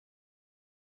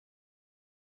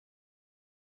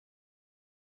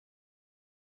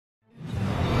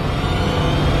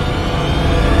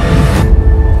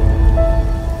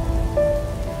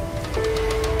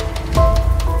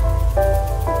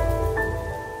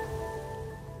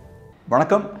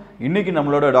வணக்கம். இன்னைக்கு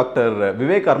நம்மளோட டாக்டர்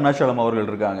விவேக் அருணாச்சலம் அவர்கள்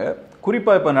இருக்காங்க.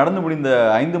 குறிப்பாக இப்போ நடந்து முடிந்த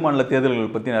 5 மாநில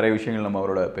தேர்தல்கள் பற்றி நிறைய விஷயங்கள் நம்ம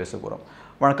அவரோட பேச போகிறோம்.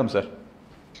 வணக்கம் சார்.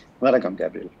 வணக்கம்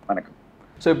கேப்ரியல். வணக்கம்.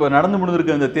 ஸோ இப்போ நடந்து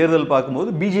முடிஞ்சிருக்க இந்த தேர்தல்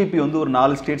பார்க்கும்போது பிஜேபி வந்து ஒரு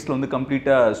 4 ஸ்டேட்ஸில் வந்து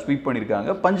கம்ப்ளீட்டாக ஸ்வீப்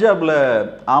பண்ணியிருக்காங்க. பஞ்சாபில்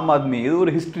ஆம் ஆத்மி இது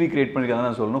ஒரு ஹிஸ்ட்ரி கிரியேட் பண்ணியிருக்காங்க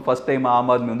தான் சொல்லணும். ஃபர்ஸ்ட் டைம்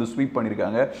ஆம் ஆத்மி வந்து ஸ்வீப்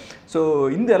பண்ணியிருக்காங்க. ஸோ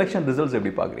இந்த எலெக்ஷன் ரிசல்ட்ஸ்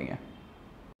எப்படி பார்க்குறீங்க?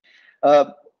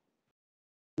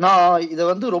 நான் இதை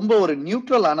வந்து ரொம்ப ஒரு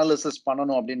நியூட்ரல் அனாலிசிஸ்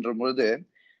பண்ணணும் அப்படின்ற பொழுது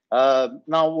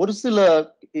நான் ஒரு சில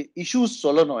இஷ்யூஸ்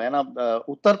சொல்லணும். ஏன்னா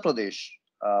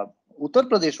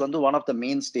உத்தரப்பிரதேஷ் வந்து one of the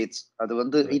main states. அது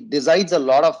வந்து it decides a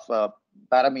lot of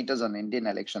parameters on Indian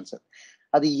elections.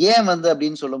 அது ஏன் வந்து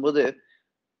அப்படின்னு சொல்லும்போது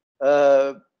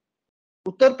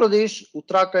உத்தரப்பிரதேஷ்,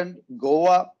 உத்தராகண்ட்,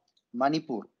 கோவா,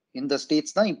 மணிப்பூர் இந்த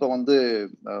ஸ்டேட்ஸ் தான் இப்ப வந்து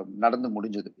நடந்து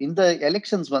முடிஞ்சது. இந்த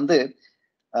எலெக்ஷன்ஸ் வந்து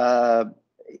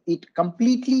it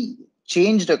completely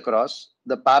changed across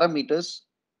the parameters.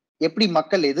 எப்படி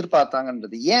மக்கள்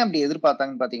எதிர்பார்த்தாங்கன்றது. ஏன் அப்படி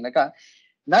எதிர்பார்த்தாங்கன்னு பாத்தீங்கன்னாக்கா,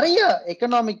 நிறைய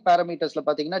எக்கனாமிக் பேராமீட்டர்ஸ்ல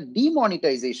பாத்தீங்கன்னா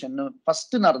டிமானிட்டைசேஷன்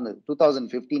ஃபர்ஸ்ட் நடந்தது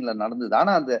 2015 நடந்தது.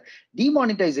 ஆனா அந்த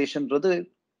டிமானிட்டைசேஷன்ன்றது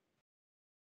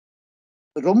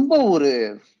ரொம்ப ஒரு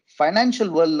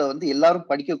ஃபைனான்சியல் வேர்ல்ட்ல வந்து எல்லாரும்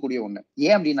படிக்கக்கூடிய ஒண்ணு.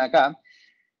 ஏன் அப்படின்னாக்கா,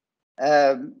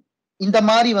 இந்த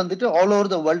மாதிரி வந்துட்டு ஆல்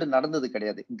ஓவர் த வேர்ல்டு நடந்தது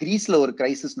கிடையாது. கிரீஸ்ல ஒரு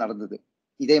கிரைசிஸ் நடந்தது.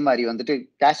 இதே மாதிரி வந்துட்டு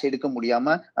கேஷ் எடுக்க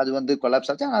முடியாம அது வந்து கொலாப்ஸ்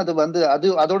ஆச்சு. அது வந்து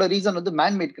அதோட ரீசன் வந்து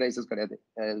மேன்மேட் கிரைசிஸ் கிடையாது.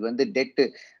 அது வந்து டெட்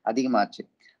அதிகமாச்சு.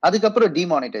 அதுக்கப்புறம்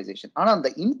டிமானிட்டைசேஷன். ஆனா அந்த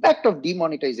இம்பாக்ட் ஆஃப்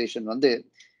டிமானிட்டைசேஷன் வந்து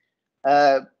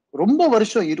ரொம்ப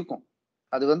வருஷம் இருக்கும்.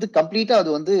 அது வந்து கம்ப்ளீட்டா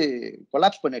அது வந்து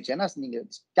கொலாப்ஸ் பண்ணிடுச்சு. ஏன்னா நீங்க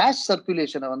கேஷ்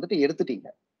சர்க்குலேஷனை வந்துட்டு எடுத்துட்டீங்க.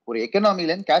 ஒரு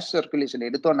எக்கனாமில இருந்து கேஷ் சர்க்குலேஷன்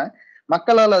எடுத்தோன்னே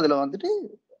மக்களால் அதுல வந்துட்டு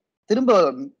திரும்ப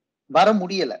வர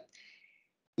முடியல.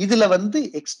 இதுல வந்து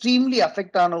எக்ஸ்ட்ரீம்லி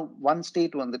அஃபெக்ட் ஆன ஒன்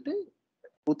ஸ்டேட் வந்துட்டு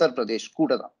உத்தரப்பிரதேஷ்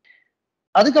கூட தான்.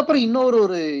 அதுக்கப்புறம் இன்னொரு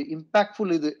ஒரு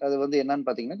இம்பாக்ட்ஃபுல் அது வந்து என்னன்னு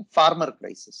பாத்தீங்கன்னா farmer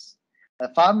crisis.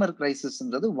 Farmer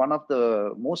கிரைசிஸ்ன்றது one of the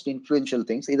most influential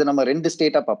things. இதை நம்ம 2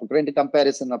 ஸ்டேட்டா பார்ப்போம், 2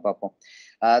 கம்பேரிசனா பார்ப்போம்.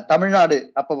 தமிழ்நாடு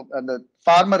அப்போ அந்த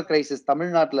ஃபார்மர் கிரைசிஸ்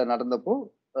தமிழ்நாட்டுல நடந்தப்போ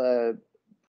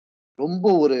ரொம்ப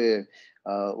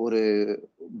ஒரு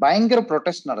பயங்கர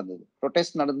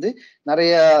ப்ரொடெஸ்ட் நடந்து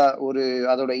நிறைய ஒரு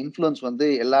அதோட இன்ஃப்ளூயன்ஸ் வந்து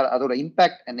அதோட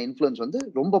இம்பாக்ட் அண்ட் இன்ஃப்ளூயன்ஸ் வந்து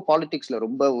ரொம்ப பாலிடிக்ஸ்ல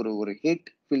ரொம்ப ஒரு ஹேட்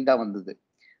ஃபீல்டா வந்தது.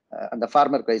 அந்த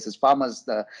ஃபார்மர் கிரைசிஸ், ஃபார்மர்ஸ்,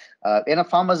 ஏன்னா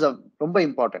ஃபார்மர்ஸ் ரொம்ப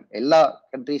இம்பார்ட்டன்ட். எல்லா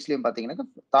கண்ட்ரீஸ்லயும் பாத்தீங்கன்னா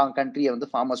தான் கண்ட்ரியை வந்து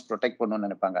ஃபார்மர்ஸ் ப்ரொடெக்ட் பண்ணணும்னு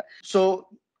நினைப்பாங்க. ஸோ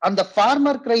அந்த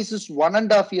ஃபார்மர் கிரைசிஸ்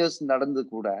 1.5 years நடந்து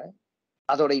கூட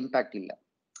அதோட இம்பாக்ட் இல்லை.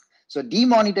 ஸோ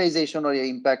டிமானிட்டைசேஷனோட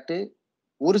இம்பாக்ட்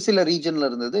ஒரு சில ரீஜன்ல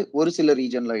இருந்தது, ஒரு சில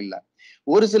ரீஜன்ல இல்ல.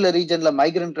 ஒரு சில ரீஜன்ல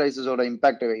மைக்ரண்ட் கிரைசிஸோட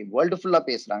இம்பாக்ட் வேர்ல்டு ஃபுல்லா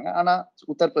பேசுறாங்க, ஆனா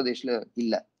உத்தரப்பிரதேஷ்ல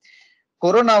இல்ல.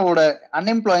 கொரோனாவோட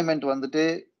அன்எம்ப்ளாய்மெண்ட் வந்துட்டு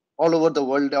all over the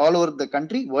world, all over the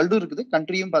country, வேர்ல்டும் இருக்குது,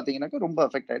 கண்ட்ரியும் பாத்தீங்கன்னாக்கா ரொம்ப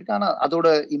அஃபெக்ட் ஆயிருக்கு. ஆனா அதோட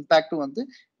இம்பாக்டும் வந்து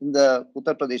இந்த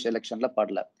உத்தரப்பிரதேஷ் எலெக்ஷன்ல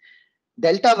படல.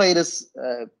 டெல்டா வைரஸ்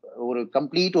ஒரு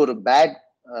கம்ப்ளீட் ஒரு பேட்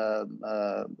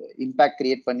இம்பாக்ட்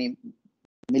கிரியேட் பண்ணி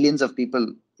மில்லியன்ஸ் ஆஃப் பீப்புள்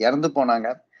இறந்து போனாங்க.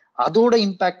 அதோட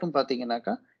இம்பாக்டும்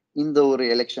பாத்தீங்கன்னாக்கா இந்த ஒரு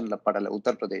எலெக்ஷன்ல படல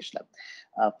உத்தரப்பிரதேஷ்ல.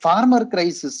 ஃபார்மர்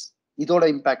கிரைசிஸ் இதோட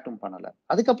இம்பாக்டும் பண்ணல.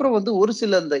 அதுக்கப்புறம் வந்து ஒரு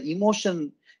சில இந்த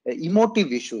இமோட்டிவ்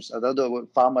இஷ்யூஸ், அதாவது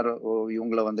ஃபார்மர்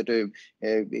இவங்களை வந்துட்டு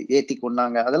ஏத்தி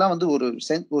கொண்டாங்க, அதெல்லாம் வந்து ஒரு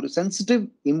சென்சிட்டிவ்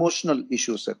இமோஷனல்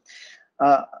இஷ்யூஸ்.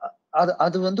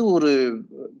 அது வந்து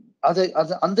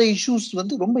அந்த இஷ்யூஸ்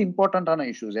வந்து ரொம்ப இம்பார்ட்டன்டான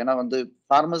இஷ்யூஸ். ஏன்னா வந்து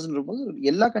ஃபார்மர்ஸ்ன்ற போது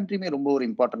எல்லா கண்ட்ரியுமே ரொம்ப ஒரு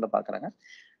இம்பார்ட்டண்டா பாக்குறாங்க.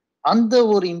 அந்த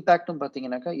ஒரு இம்பாக்டும்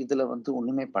பாத்தீங்கன்னாக்கா இதுல வந்து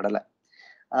ஒண்ணுமே படல.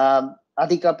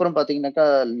 அதுக்கப்புறம் பாத்தீங்கன்னாக்கா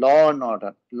லா அண்ட்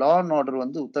ஆர்டர்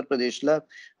வந்து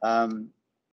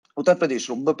உத்தரப்பிரதேஷ்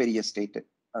ரொம்ப பெரிய ஸ்டேட்.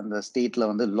 அந்த ஸ்டேட்ல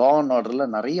வந்து லா அண்ட் ஆர்டர்ல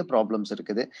நிறைய ப்ராப்ளம்ஸ்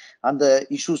இருக்குது. அந்த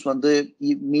இஷ்யூஸ் வந்து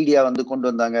மீடியா வந்து கொண்டு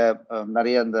வந்தாங்க.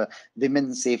 நிறைய அந்த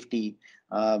விமென் சேஃப்டி,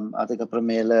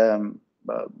 அதுக்கப்புறமேல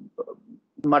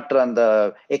மற்ற அந்த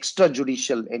எக்ஸ்ட்ரா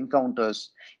ஜுடிஷியல் என்கவுண்டர்ஸ்,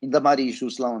 இந்த மாதிரி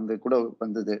இஷ்யூஸ் எல்லாம் வந்து கூட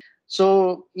வந்தது. சோ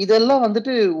இதெல்லாம்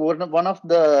வந்துட்டு ஒன் ஆஃப்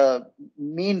த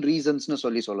மெயின் ரீசன்ஸ்னு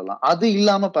சொல்லலாம். அது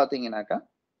இல்லாம பாத்தீங்கன்னாக்கா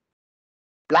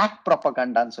பிளாக்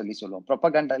ப்ரொபகண்டான்னு சொல்லுவோம்.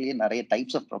 ப்ரொபகண்டாலேயே நிறைய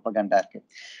டைப்ஸ் ஆஃப் ப்ரொபகண்டா இருக்கு.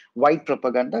 White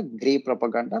propaganda, grey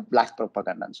propaganda, black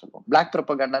ப்ரொபகண்டான்னு சொல்லுவோம். பிளாக்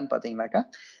ப்ரொபகண்டான்னு பாத்தீங்கன்னாக்கா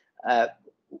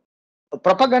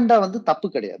ப்ரொபகண்டா வந்து தப்பு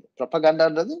கிடையாது.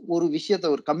 ப்ரொபகண்டான்றது ஒரு விஷயத்த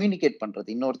ஒரு கம்யூனிகேட் பண்றது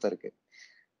இன்னொருத்தருக்கு.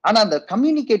 ஆனா அந்த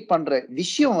கம்யூனிகேட் பண்ற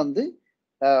விஷயம் வந்து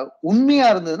உண்மையா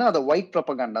இருந்ததுன்னா அதை ஒயிட்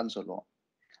ப்ரொபகண்டான்னு சொல்லுவோம்.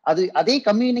 அதே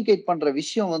கம்யூனிகேட் பண்ற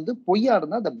விஷயம் வந்து பொய்யா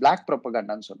இருந்தா அதை பிளாக்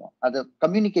ப்ரொபகண்டான்னு சொல்லுவோம். அதை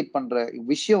கம்யூனிகேட் பண்ற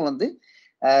விஷயம் வந்து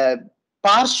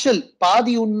பார்ஷல்,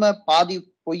 பாதி உண்மை பாதி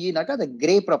பொய்னாக்கா அதை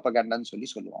கிரே ப்ரொபகண்டான்னு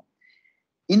சொல்லுவோம்.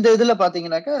 இந்த இதுல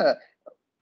பாத்தீங்கன்னாக்கா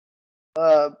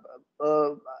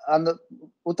அந்த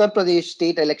உத்தரப்பிரதேஷ்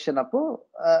ஸ்டேட் எலெக்ஷன் அப்போ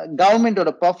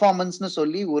கவர்மெண்டோட பெர்ஃபார்மன்ஸ்னு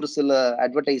சொல்லி ஒரு சில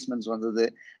அட்வர்டைஸ்மெண்ட்ஸ் வந்தது.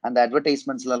 அந்த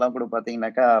அட்வர்டைஸ்மெண்ட்ஸ்ல எல்லாம் கூட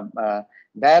பாத்தீங்கன்னாக்கா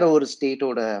வேற ஒரு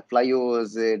ஸ்டேட்டோட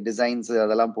ஃபிளைஓவர்ஸ் டிசைன்ஸ்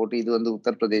அதெல்லாம் போட்டு இது வந்து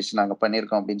உத்தரப்பிரதேஷ் நாங்க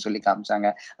பண்ணியிருக்கோம் அப்படின்னு சொல்லி காமிச்சாங்க.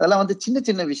 அதெல்லாம் வந்து சின்ன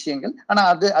சின்ன விஷயங்கள். ஆனா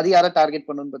அது யாரை டார்கெட்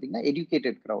பண்ணணும்னு பாத்தீங்கன்னா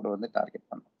எஜுகேட்டட் கிரௌட வந்து டார்கெட்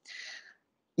பண்ணும்.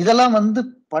 இதெல்லாம் வந்து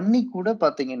பண்ணி கூட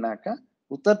பாத்தீங்கன்னாக்கா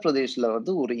உத்தரப்பிரதேஷ்ல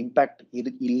வந்து ஒரு இம்பாக்ட்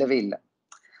இல்லவே இல்லை.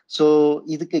 சோ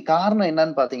இதுக்கு காரணம்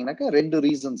என்னன்னு பாத்தீங்கன்னாக்கா 2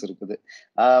 ரீசன்ஸ் இருக்குது.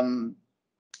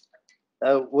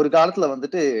 ஒரு காலத்துல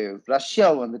வந்துட்டு ரஷ்யா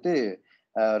வந்துட்டு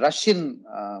ரஷ்யன்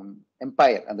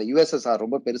எம்பையர் அந்த யுஎஸ்எஸ்ஆர்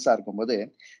ரொம்ப பெருசா இருக்கும்போது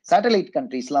சேட்டலைட்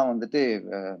கண்ட்ரிஸ் எல்லாம் வந்துட்டு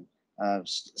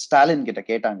ஸ்டாலின் கிட்ட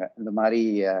கேட்டாங்க, இந்த மாதிரி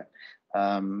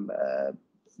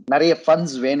நிறைய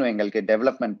ஃபண்ட்ஸ் வேணும் எங்களுக்கு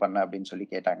டெவலப்மெண்ட் பண்ண அப்படின்னு சொல்லி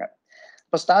கேட்டாங்க.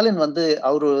 இப்ப ஸ்டாலின் வந்து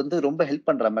அவரு வந்து ரொம்ப ஹெல்ப்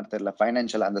பண்ற மாதிரி தெரியல.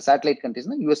 பைனான்சியல் அந்த சேட்டலைட்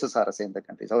கண்ட்ரிஸ்னா யுஎஸ்எஸ்ஆர் சேர்ந்த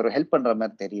கண்ட்ரிஸ் அவர் ஹெல்ப் பண்ற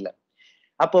மாதிரி தெரியல.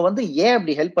 அப்போ வந்து ஏன்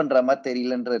அப்படி ஹெல்ப் பண்ற மாதிரி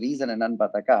தெரியலன்ற ரீசன் என்னன்னு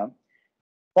பார்த்தாக்கா,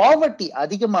 பாவர்ட்டி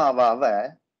அதிகமாவ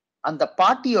அந்த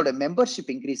பார்ட்டியோட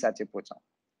மெம்பர்ஷிப் இன்க்ரீஸ் ஆச்சு போச்சான்.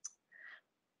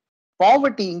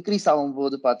 பாவர்ட்டி இன்க்ரீஸ் ஆகும்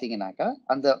போது பாத்தீங்கன்னாக்கா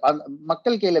அந்த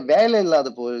மக்கள் கையில வேலை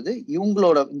இல்லாத போது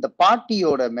இவங்களோட இந்த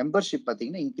பார்ட்டியோட மெம்பர்ஷிப்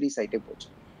பாத்தீங்கன்னா இன்க்ரீஸ் ஆயிட்டே போச்சு.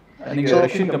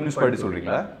 ரஷ்யன் கம்யூனிஸ்ட் பார்ட்டி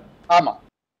சொல்றீங்களா? ஆமா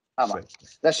ஆமா,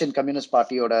 ரஷ்யன் கம்யூனிஸ்ட்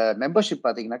பார்ட்டியோட மெம்பர்ஷிப்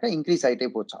பாத்தீங்கன்னாக்கா இன்க்ரீஸ் ஆயிட்டே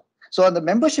போச்சான். சோ அந்த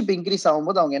மெம்பர்ஷிப் இன்க்ரீஸ்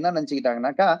ஆகும்போது அவங்க என்ன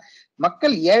நினைச்சுக்கிட்டாங்கன்னாக்கா,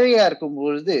 மக்கள் ஏழையா இருக்கும்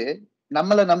பொழுது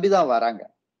நம்மளை நம்பிதான் வராங்க.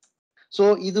 சோ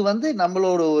இது வந்து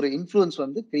நம்மளோட ஒரு இன்ஃப்ளூயன்ஸ்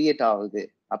வந்து கிரியேட் ஆகுது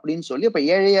அப்படின்னு சொல்லி, அப்ப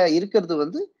ஏழையா இருக்கிறது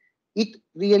வந்து it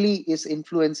really is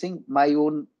influencing my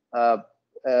own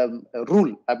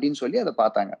rule அப்படின்னு சொல்லி அதை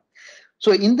பார்த்தாங்க.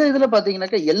 சோ இந்த இதுல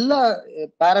பாத்தீங்கன்னாக்கா எல்லா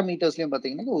பேராமீட்டர்ஸ்லயும்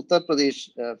பாத்தீங்கன்னாக்கா Uttar Pradesh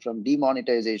from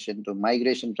demonetisation to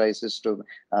migration crisis to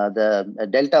the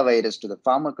delta virus to the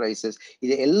farmer crisis,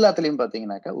 இது எல்லாத்துலயும்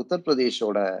பாத்தீங்கன்னாக்கா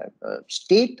உத்தரப்பிரதேஷோட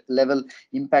ஸ்டேட் லெவல்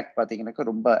இம்பாக்ட் பாத்தீங்கன்னாக்கா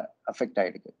ரொம்ப அஃபெக்ட்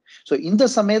ஆயிடுது. சோ இந்த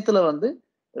சமயத்துல வந்து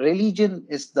religion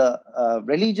is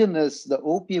the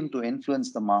opium to influence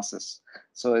the masses.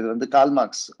 So இது வந்து கால்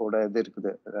மார்க்ஸ் ஓட இது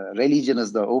இருக்குது, religion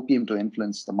is the opium to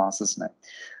influence the masses.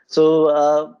 So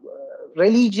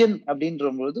religion அப்படின்ற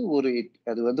பொழுது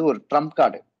அது வந்து ஒரு ட்ரம்ப்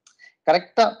கார்டு.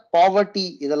 கரெக்டா பாவர்ட்டி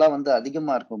இதெல்லாம் வந்து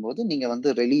அதிகமா இருக்கும்போது நீங்க வந்து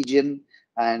ரிலீஜியன்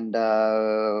அண்ட்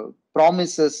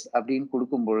ப்ராமிசஸ் அப்படின்னு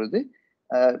கொடுக்கும் பொழுது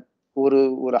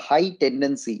ஒரு ஹை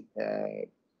டெண்டன்சி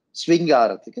ஸ்விங்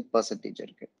ஆகிறதுக்கு பர்சன்டேஜ்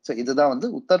இருக்கு. ஸோ இதுதான் வந்து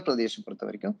உத்தரப்பிரதேசம் பொறுத்த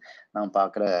வரைக்கும் நான்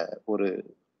பார்க்குற ஒரு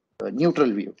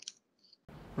நியூட்ரல் வியூ.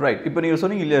 ரைட். இப்போ நீங்கள்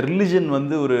சொன்னீங்க இல்லையா, ரிலிஜன்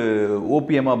வந்து ஒரு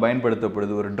ஓபிஎம்மாக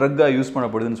பயன்படுத்தப்படுது, ஒரு ட்ரக்காக யூஸ்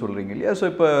பண்ணப்படுதுன்னு சொல்கிறீங்க இல்லையா. ஸோ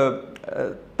இப்போ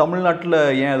தமிழ்நாட்டில்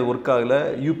ஏன் அது ஒர்க் ஆகலை,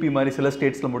 யூபி மாதிரி சில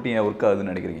ஸ்டேட்ஸில் மட்டும் ஏன் ஒர்க்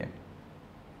ஆகுதுன்னு நினைக்கிறீங்க?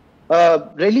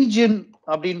 ரிலிஜியன்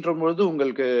அப்படின்ற பொழுது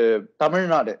உங்களுக்கு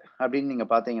தமிழ்நாடு அப்படின்னு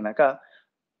நீங்கள் பார்த்தீங்கன்னாக்கா,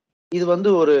 இது வந்து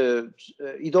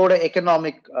இதோட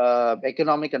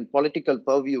எக்கனாமிக் அண்ட் பொலிட்டிக்கல்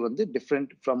பர்வியூ வந்து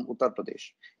டிஃப்ரெண்ட் ஃப்ரம் உத்தரப்பிரதேஷ்.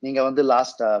 நீங்க வந்து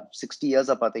லாஸ்ட் 60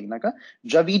 இயர்ஸா பாத்தீங்கன்னாக்கா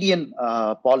Dravidian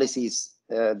policies,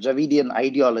 Dravidian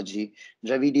ideology,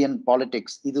 Dravidian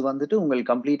politics, இது வந்துட்டு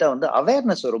உங்களுக்கு கம்ப்ளீட்டா வந்து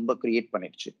அவேர்னஸ் ரொம்ப கிரியேட்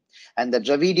பண்ணிடுச்சு. அந்த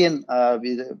டிராவிடியன்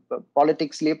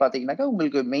பாலிடிக்ஸ்லயே பாத்தீங்கன்னாக்கா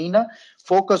உங்களுக்கு மெயினா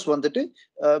ஃபோக்கஸ் வந்துட்டு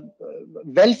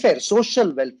வெல்ஃபேர்,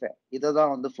 சோஷியல் வெல்ஃபேர், இதை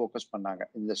தான் வந்து ஃபோக்கஸ் பண்ணாங்க.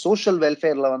 இந்த சோஷியல்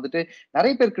வெல்ஃபேர்ல வந்துட்டு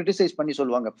நிறைய பேர் கிரிட்டிசைஸ் பண்ணி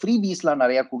சொல்லுவாங்க, ஃப்ரீ பீஸ்லாம்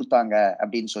நிறைய கொடுத்தாங்க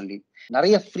அப்படின்னு சொல்லி,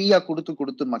 நிறைய ஃப்ரீயா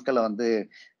கொடுத்து மக்களை வந்து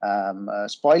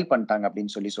ஸ்பாயில் பண்ணிட்டாங்க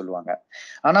அப்படின்னு சொல்லுவாங்க.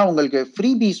 ஆனா உங்களுக்கு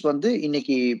ஃப்ரீ பீஸ் வந்து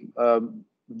இன்னைக்கு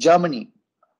ஜெர்மனி,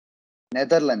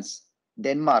 நெதர்லாண்ட்ஸ்,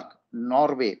 டென்மார்க்,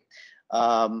 நார்வே,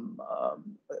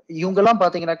 இவங்கெல்லாம்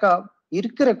பாத்தீங்கன்னாக்கா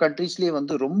இருக்கிற கண்ட்ரீஸ்லயே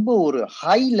வந்து ரொம்ப ஒரு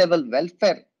ஹை லெவல்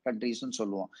வெல்ஃபேர் கண்ட்ரிஸ்ன்னு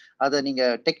சொல்லுவோம். அதை நீங்க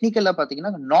டெக்னிக்கலா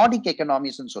பாத்தீங்கன்னா நார்டிக்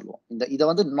எக்கனாமிஸ்ன்னு சொல்லுவோம். இதை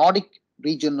வந்து நார்டிக்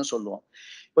ரீஜன் சொல்லுவோம்.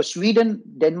 இப்போ ஸ்வீடன்,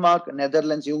 டென்மார்க்,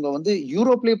 நெதர்லாண்ட்ஸ், இவங்க வந்து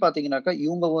யூரோப்லயே பாத்தீங்கன்னாக்கா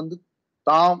இவங்க வந்து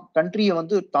தான் கண்ட்ரியை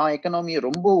வந்து தான் எக்கனாமியை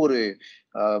ரொம்ப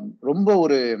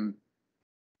ஒரு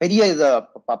பெரிய இதை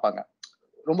பார்ப்பாங்க,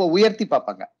 ரொம்ப உயர்த்தி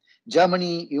பார்ப்பாங்க.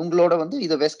 ஜெர்மனி இவங்களோட வந்து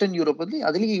இதை வெஸ்டர்ன் யூரோப் வந்து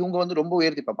அதுலயும் இவங்க வந்து ரொம்ப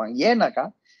உயர்த்தி பார்ப்பாங்க. ஏன்னாக்கா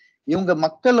இவங்க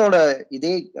மக்களோட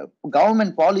இதே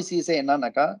கவர்மெண்ட் பாலிசிஸே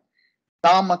என்னன்னாக்கா,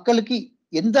 தான் மக்களுக்கு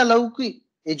எந்த அளவுக்கு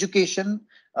எஜுகேஷன்,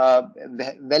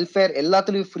 வெல்ஃபேர்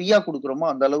எல்லாத்துலயும் ஃப்ரீயா கொடுக்குறோமோ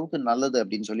அந்த அளவுக்கு நல்லது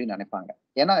அப்படின்னு சொல்லி நினைப்பாங்க.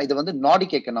 ஏன்னா இது வந்து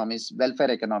நார்டிக் எக்கனாமிக்ஸ்,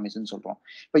 வெல்ஃபேர் எக்கனாமிக்ஸ்ன்னு சொல்றோம்.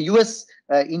 இப்ப யுஎஸ்,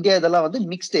 இந்தியா இதெல்லாம் வந்து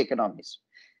மிக்ஸ்டு எக்கனாமிக்ஸ்.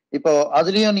 இப்போ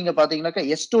அதுலயும் நீங்க பாத்தீங்கன்னாக்கா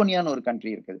எஸ்டோனியான்னு ஒரு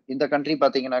கண்ட்ரி இருக்குது. இந்த கண்ட்ரி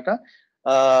பாத்தீங்கன்னாக்கா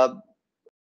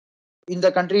இந்த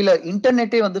கண்ட்ரில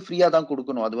இன்டர்நெட்டே வந்து ஃப்ரீயா தான்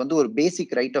கொடுக்கணும், அது வந்து ஒரு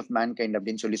பேசிக் ரைட் ஆஃப் மேன்கைண்ட்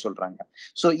அப்படின்னு சொல்றாங்க.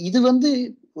 சோ இது வந்து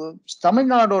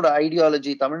தமிழ்நாடோட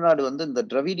ஐடியாலஜி. தமிழ்நாடு வந்து இந்த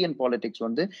டிராவிடியன் பாலிடிக்ஸ்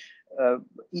வந்து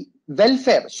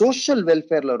வெல்ஃபேர், சோஷியல்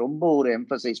வெல்ஃபேர்ல ரொம்ப ஒரு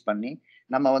எம்பசைஸ் பண்ணி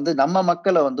நம்ம வந்து நம்ம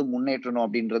மக்களை வந்து முன்னேற்றணும்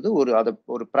அப்படின்றது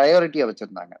ஒரு ப்ரையாரிட்டியா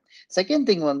வச்சிருந்தாங்க. செகண்ட்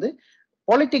திங் வந்து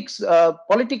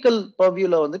பொலிட்டிக்கல்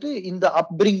பர்வியூல வந்துட்டு இந்த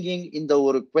அப்ரிங்கிங், இந்த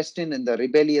ஒரு கொஸ்டின், இந்த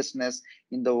ரிபெலியஸ்னஸ்,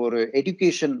 இந்த ஒரு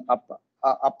எஜுகேஷன்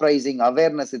அப்ரைசிங்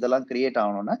அவேர்னஸ் இதெல்லாம் கிரியேட்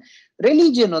ஆகணும்னா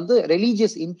ரிலீஜியன் வந்து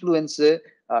ரிலீஜியஸ் இன்ஃப்ளூயன்ஸ்,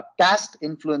 காஸ்ட்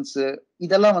இன்ஃப்ளூயன்ஸ்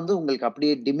இதெல்லாம் வந்து உங்களுக்கு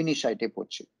அப்படியே டிமினிஷ் ஆயிட்டே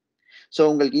போச்சு. சோ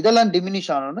உங்களுக்கு இதெல்லாம் டிமினிஷ்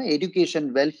ஆனோம்னா எஜுகேஷன்,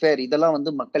 வெல்ஃபேர் இதெல்லாம்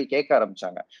வந்து மக்கள் கேட்க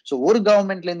ஆரம்பிச்சாங்க. சோ ஒரு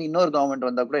கவர்மெண்ட்ல இருந்து இன்னொரு கவர்மெண்ட்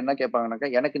வந்தா கூட என்ன கேட்பாங்கன்னாக்கா,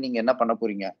 எனக்கு நீங்க என்ன பண்ண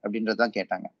போறீங்க அப்படின்றதான்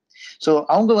கேட்டாங்க. சோ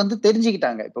அவங்க வந்து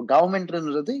தெரிஞ்சுக்கிட்டாங்க, இப்போ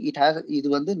கவர்மெண்ட்ன்றது இது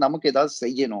வந்து நமக்கு ஏதாவது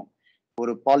செய்யணும்,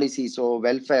 ஒரு பாலிசிஸோ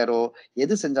வெல்ஃபேரோ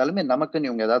எது செஞ்சாலுமே நமக்குன்னு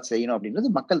இவங்க ஏதாவது செய்யணும்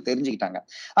அப்படின்றது மக்கள் தெரிஞ்சுக்கிட்டாங்க.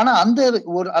 ஆனா அந்த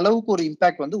ஒரு அளவுக்கு ஒரு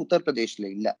இம்பாக்ட் வந்து உத்தரப்பிரதேஷ்ல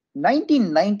இல்ல.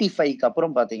 1995க்கு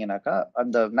அப்புறம் பாத்தீங்கன்னாக்கா,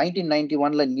 அந்த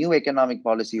 1991ல நியூ எக்கனாமிக்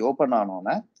பாலிசி ஓபன்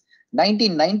ஆனோன்னா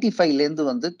 1995ல இருந்து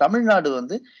வந்து தமிழ்நாடு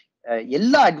வந்து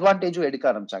எல்லா அட்வான்டேஜும் எடுக்க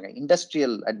ஆரம்பிச்சாங்க.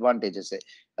 இண்டஸ்ட்ரியல் அட்வான்டேஜஸ்,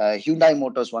 ஹியூண்டாய்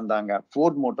மோட்டார்ஸ் வந்தாங்க,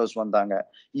 ஃபோர்ட் மோட்டார்ஸ் வந்தாங்க.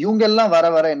 இவங்க எல்லாம் வர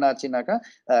வர என்ன ஆச்சுனாக்கா,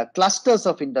 கிளஸ்டர்ஸ்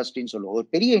ஆஃப் இண்டஸ்ட்ரின்னு சொல்லுவோம். ஒரு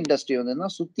பெரிய இண்டஸ்ட்ரி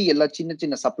வந்துன்னா சுத்தி எல்லா சின்ன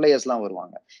சின்ன சப்ளையர்ஸ் எல்லாம்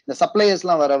வருவாங்க. இந்த சப்ளையர்ஸ்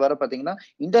எல்லாம் வர வர பாத்தீங்கன்னா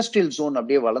இண்டஸ்ட்ரியல் ஜோன்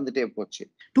அப்படியே வளர்ந்துட்டே போச்சு.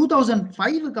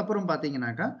 2005க்கு அப்புறம்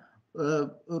பாத்தீங்கன்னாக்கா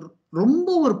ரொம்ப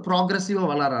ஒரு ப்ராக்ரெசிவா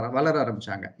வளர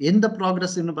ஆரம்பிச்சாங்க. எந்த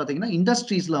ப்ராக்ரெசிவ்னு பாத்தீங்கன்னா,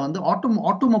 இண்டஸ்ட்ரீஸ்ல வந்து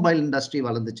ஆட்டோமொபைல் இண்டஸ்ட்ரி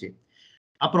வளர்ந்துச்சு,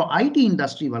 அப்புறம் ஐடி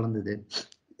இண்டஸ்ட்ரி வளர்ந்தது.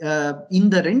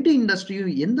 இந்த ரெண்டு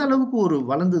இண்டஸ்ட்ரியும் எந்த அளவுக்கு ஒரு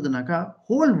வளர்ந்ததுனாக்கா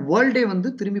ஹோல் வேர்ல்டே வந்து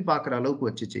திரும்பி பார்க்குற அளவுக்கு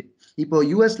வச்சுச்சு. இப்போ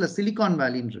யூஎஸ்ல சிலிகான்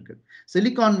வேலின்னு இருக்கு.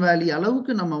 சிலிகான் வேலி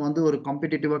அளவுக்கு நம்ம வந்து ஒரு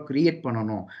காம்படிட்டிவா கிரியேட்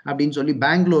பண்ணணும் அப்படின்னு சொல்லி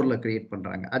பெங்களூர்ல கிரியேட்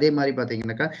பண்றாங்க. அதே மாதிரி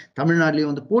பாத்தீங்கன்னாக்கா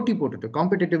தமிழ்நாட்டிலையும் வந்து போட்டி போட்டுட்டு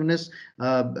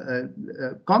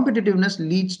காம்படிட்டிவ்னஸ்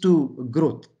லீட்ஸ் டு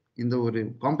growth. இந்த ஒரு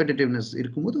காம்படிட்டிவ்னஸ்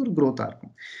இருக்கும்போது ஒரு growth-ஆ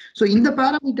இருக்கும். ஸோ இந்த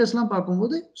பேராமீட்டர்ஸ்லாம்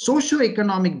பார்க்கும்போது சோஷியோ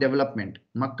எக்கனாமிக் டெவலப்மெண்ட்,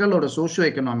 மக்களோட சோஷியோ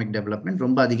எக்கனாமிக் டெவலப்மெண்ட்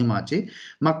ரொம்ப அதிகமாச்சு.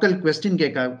 மக்கள்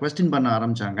கொஸ்டின் பண்ண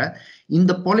ஆரம்பிச்சாங்க.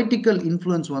 இந்த பொலிட்டிக்கல்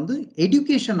இன்ஃப்ளூயன்ஸ் வந்து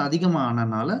education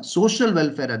அதிகமானனால, social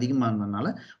welfare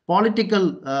அதிகமானதுனால, political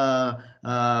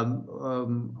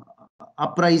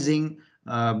uprising,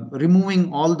 removing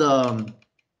all the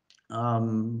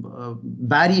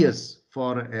barriers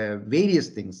for various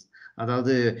things.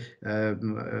 அதாவது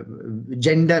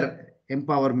ஜெண்டர்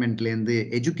எம்பவர்மெண்ட்லேருந்து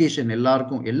எஜுகேஷன்,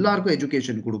 எல்லாருக்கும்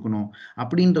எஜுகேஷன் கொடுக்கணும்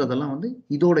அப்படின்றதெல்லாம் வந்து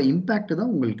இதோட இம்பேக்ட்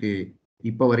தான் உங்களுக்கு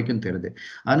இப்போ வரைக்கும் தெரியுது.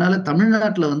 அதனால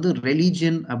தமிழ்நாட்டில் வந்து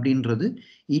ரிலீஜியன் அப்படின்றது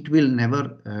it will never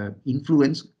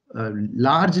influence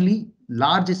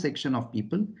large section of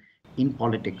people in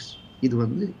politics. இது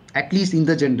வந்து அட்லீஸ்ட்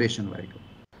இந்த ஜென்ரேஷன் வரைக்கும்.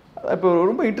 இப்போ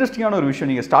ரொம்ப இன்ட்ரெஸ்டிங்கான ஒரு விஷயம்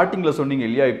நீங்கள் ஸ்டார்டிங்கில் சொன்னீங்க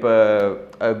இல்லையா, இப்போ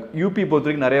யூபி பொறுத்த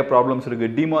வரைக்கும் நிறைய ப்ராப்ளம்ஸ்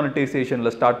இருக்குது.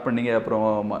 டிமானிட்டைசேஷனில் ஸ்டார்ட் பண்ணீங்க, அப்புறம்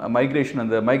மைக்ரேஷன்,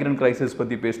 அந்த மைக்ரண்ட் கிரைசிஸ்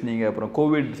பற்றி பேசுனீங்க, அப்புறம்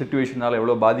கோவிட் சுச்சுவேஷனால்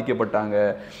எவ்வளோ பாதிக்கப்பட்டாங்க,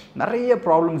 நிறைய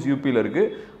ப்ராப்ளம்ஸ் யூபியில்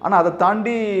இருக்குது. ஆனால் அதை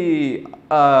தாண்டி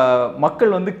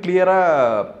மக்கள் வந்து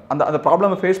கிளியராக அந்த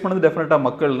ப்ராப்ளமை ஃபேஸ் பண்ணது டெஃபினட்டாக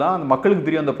மக்கள் தான். அந்த மக்களுக்கு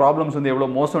தெரியும் அந்த ப்ராப்ளம்ஸ் வந்து எவ்வளோ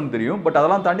மோசம்னு தெரியும். பட்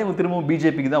அதெல்லாம் தாண்டி அவங்க திரும்பவும்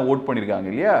பிஜேபிக்கு தான் ஓட் பண்ணியிருக்காங்க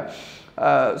இல்லையா.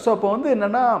 ஸோ அப்போ வந்து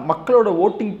என்னென்னா, மக்களோட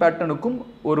ஓட்டிங் பேட்டர்னுக்கும்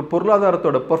ஒரு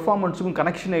பொருளாதாரத்தோட பெர்ஃபார்மன்ஸுக்கும்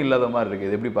கனெக்ஷனே இல்லாத மாதிரி இருக்குது.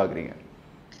 இது எப்படி பார்க்குறீங்க?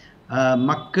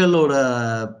 மக்களோட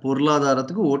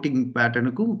பொருளாதாரத்துக்கும் ஓட்டிங்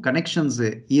பேட்டர்னுக்கும் கனெக்ஷன்ஸ்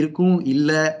இருக்கும்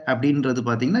இல்லை அப்படின்றது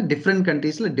பார்த்தீங்கன்னா டிஃப்ரெண்ட்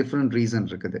கண்ட்ரீஸில் டிஃப்ரெண்ட் ரீசன்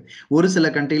இருக்குது. ஒரு சில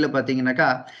கண்ட்ரியில் பார்த்தீங்கன்னாக்கா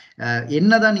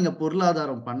என்னதான் நீங்கள்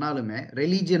பொருளாதாரம் பண்ணாலுமே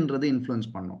ரிலீஜியன்றது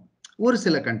இன்ஃப்ளூயன்ஸ் பண்ணும். ஒரு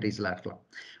சில கண்ட்ரீஸில் இருக்கலாம்.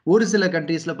 ஒரு சில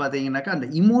கண்ட்ரீஸில் பார்த்தீங்கன்னாக்கா அந்த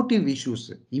இமோட்டிவ் இஷ்யூஸ்,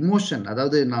 இமோஷன்,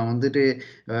 அதாவது நான் வந்துட்டு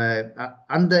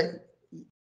அந்த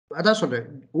அதான் சொல்கிறேன்,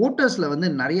 ஓட்டர்ஸில் வந்து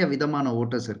நிறைய விதமான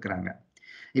ஓட்டர்ஸ் இருக்கிறாங்க.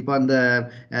 இப்போ அந்த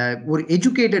ஒரு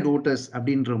எஜுகேட்டட் ஓட்டர்ஸ்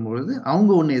அப்படின்ற பொழுது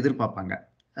அவங்க ஒன்று எதிர்பார்ப்பாங்க.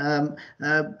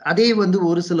 அதே வந்து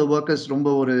ஒரு சில ஒர்க்கர்ஸ் ரொம்ப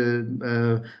ஒரு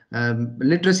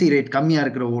லிட்ரஸி ரேட் கம்மியாக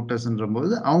இருக்கிற ஓட்டர்ஸ்ன்ற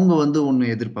போது அவங்க வந்து ஒன்று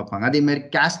எதிர்பார்ப்பாங்க. அதே மாதிரி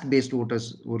கேஸ்ட் பேஸ்ட் ஓட்டர்ஸ்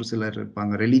ஒரு சிலர்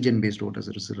இருப்பாங்க, ரிலீஜன் பேஸ்ட் ஓட்டர்ஸ்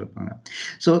ஒரு சிலர் இருப்பாங்க.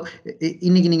 ஸோ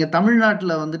இன்னைக்கு நீங்கள்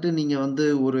தமிழ்நாட்டில் வந்துட்டு நீங்கள் வந்து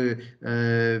ஒரு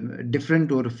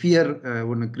டிஃப்ரெண்ட் ஒரு ஃபியர்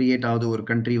ஒன்று கிரியேட் ஆகுது. ஒரு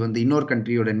கண்ட்ரி வந்து இன்னொரு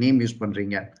கண்ட்ரியோட நேம் யூஸ்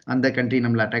பண்ணுறீங்க, அந்த கண்ட்ரி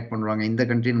நம்மளை அட்டாக் பண்ணுவாங்க, இந்த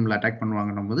கண்ட்ரி நம்மளை அட்டாக்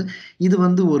பண்ணுவாங்கன்னும் போது இது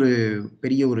வந்து ஒரு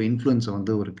பெரிய ஒரு இன்ஃப்ளூயன்ஸை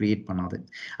வந்து ஒரு கிரியேட் பண்ணாது.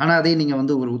 ஆனால் அதே நீங்கள்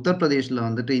வந்து ஒரு உத்தரப்பிரதேசில்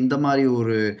வந்துட்டு இந்த மாதிரி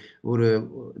ஒரு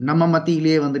நம்ம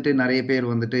மத்தியிலேயே வந்துட்டு நிறைய பேர்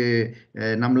வந்துட்டு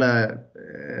நம்மளை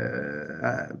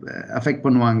அஃபெக்ட்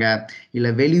பண்ணுவாங்க,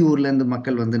 இல்லை வெளியூர்லேருந்து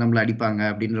மக்கள் வந்து நம்மளை அடிப்பாங்க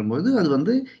அப்படின்றபோது அது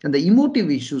வந்து அந்த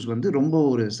இமோட்டிவ் இஷ்யூஸ் வந்து ரொம்ப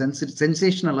ஒரு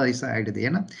சென்சேஷனலைஸ் ஆகிடுது.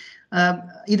 ஏன்னா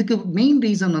இதுக்கு மெயின்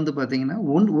ரீசன் வந்து பார்த்தீங்கன்னா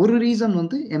ஒரு ரீசன்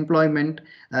வந்து எம்ப்ளாய்மெண்ட்,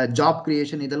 ஜாப்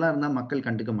கிரியேஷன் இதெல்லாம் இருந்தால் மக்கள்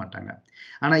கண்டுக்க மாட்டாங்க.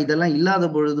 ஆனால் இதெல்லாம் இல்லாத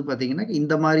பொழுது பார்த்தீங்கன்னா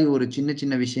இந்த மாதிரி ஒரு சின்ன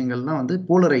சின்ன விஷயங்கள் தான் வந்து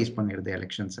போலரைஸ் பண்ணிடுது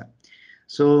எலெக்ஷன்ஸை.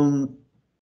 ஸோ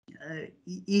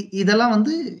இதெல்லாம்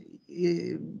வந்து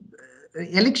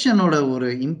எலெக்ஷனோட ஒரு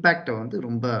இம்பேக்டை வந்து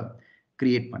ரொம்ப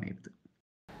கிரியேட் பண்ணிடுது.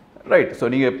 ரைட். ஸோ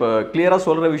நீங்கள் இப்போ கிளியராக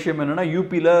சொல்கிற விஷயம் என்னென்னா,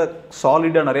 யூபியில்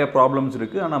சாலிடாக நிறைய ப்ராப்ளம்ஸ்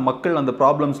இருக்குது. ஆனால் மக்கள் அந்த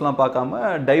ப்ராப்ளம்ஸ்லாம் பார்க்காம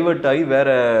டைவர்ட் ஆகி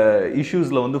வேறு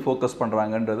இஷ்யூஸில் வந்து ஃபோக்கஸ்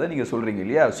பண்ணுறாங்கன்றதை நீங்கள் சொல்கிறீங்க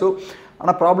இல்லையா? ஸோ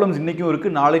ஆனால் ப்ராப்ளம்ஸ் இன்றைக்கும்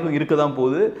இருக்குது, நாளைக்கும் இருக்க தான்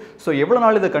போகுது. ஸோ எவ்வளோ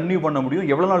நாள் இதை கன்டினியூ பண்ண முடியும்?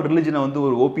 எவ்வளோ நாள் ரிலிஜனை வந்து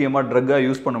ஒரு ஓபிஎம்மாக ட்ரக்காக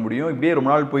யூஸ் பண்ண முடியும்? இப்படியே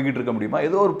ரொம்ப நாள் போய்கிட்டு இருக்க முடியுமா?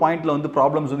 ஏதோ ஒரு பாயிண்டில் வந்து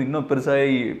ப்ராப்ளம்ஸ் வந்து இன்னும்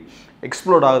பெருசாகி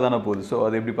எக்ஸ்ப்ளோர்ட் ஆகுதானே போகுது. ஸோ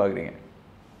அதை எப்படி பார்க்குறீங்க?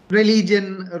 ரிலீஜன்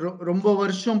ரொம்ப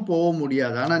வருஷம் போக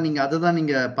முடியாது. ஆனால் நீங்கள் அதுதான்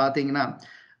நீங்கள் பார்த்தீங்கன்னா,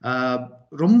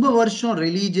 ரொம்ப வருஷம்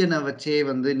ரிலீஜனை வச்சே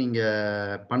வந்து நீங்க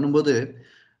பண்ணும்போது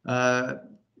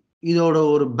இதோட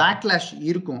ஒரு பேக்லாஷ்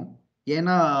இருக்கும்.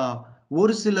 ஏன்னா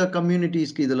ஒரு சில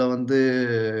கம்யூனிட்டிஸ்க்கு இதுல வந்து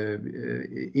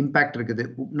இம்பேக்ட் இருக்குது.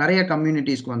 நிறைய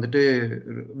கம்யூனிட்டிஸ்க்கு வந்துட்டு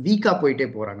வீக்கா போயிட்டே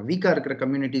போறாங்க. வீக்கா இருக்கிற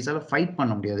கம்யூனிட்டிஸால ஃபைட்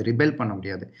பண்ண முடியாது, ரிபெல் பண்ண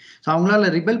முடியாது. ஸோ அவங்களால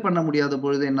ரிபெல் பண்ண முடியாத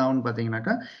பொழுது என்ன ஆகும்னு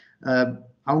பார்த்தீங்கன்னாக்கா,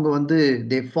 அவங்க வந்து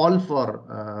they fall for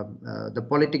the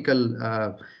political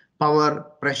power,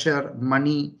 pressure,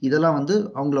 மணி இதெல்லாம் வந்து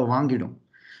அவங்கள வாங்கிடும்.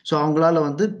 ஸோ அவங்களால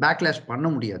வந்து பேக்லாஷ் பண்ண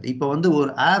முடியாது. இப்போ வந்து ஒரு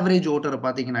ஆவரேஜ் ஓட்டரை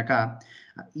பார்த்தீங்கன்னாக்கா,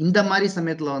 இந்த மாதிரி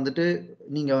சமயத்தில் வந்துட்டு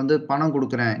நீங்கள் வந்து பணம்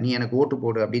கொடுக்குறேன், நீ எனக்கு ஓட்டு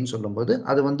போடு அப்படின்னு சொல்லும்போது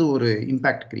அது வந்து ஒரு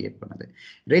இம்பேக்ட் கிரியேட் பண்ணுது.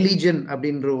 ரிலீஜன்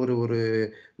அப்படின்ற ஒரு ஒரு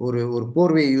ஒரு ஒரு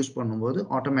போர்வையை யூஸ் பண்ணும்போது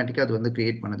ஆட்டோமேட்டிக்காக அது வந்து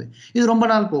கிரியேட் பண்ணுது. இது ரொம்ப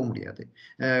நாள் போக முடியாது.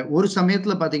 ஒரு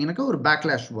சமயத்தில் பார்த்தீங்கன்னாக்கா ஒரு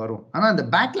பேக்லாஷ் வரும். ஆனால் அந்த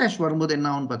பேக்லாஷ் வரும்போது என்ன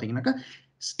ஆகும்னு பார்த்தீங்கன்னாக்கா,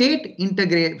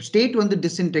 ஸ்டேட் வந்து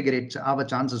டிஸ்இன்டெகிரேட் ஆக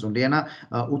சான்சஸ் உண்டு. ஏன்னா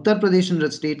உத்தரப்பிரதேஷ்ன்ற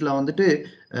ஸ்டேட்ல வந்துட்டு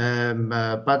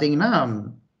பாத்தீங்கன்னா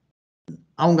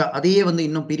அவங்க அதையே வந்து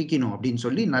இன்னும் பிரிக்கணும் அப்படின்னு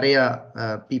சொல்லி நிறைய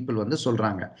பீப்புள் வந்து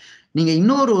சொல்றாங்க. நீங்க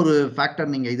இன்னொரு ஒரு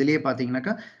ஃபேக்டர் நீங்க இதுலயே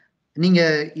பாத்தீங்கன்னாக்கா, நீங்க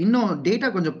இன்னும் டேட்டா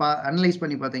கொஞ்சம் அனலைஸ்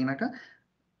பண்ணி பாத்தீங்கன்னாக்கா,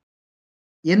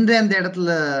 எந்த இடத்துல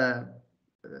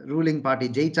ரூலிங் பார்ட்டி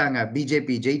ஜெயிச்சாங்க,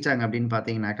 பிஜேபி ஜெயிச்சாங்க அப்படின்னு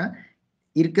பாத்தீங்கன்னாக்கா,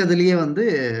 இருக்கிறதுலயே வந்து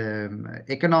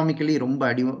எக்கனாமிக்கலி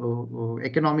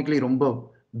ரொம்ப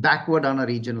பேக்வர்டான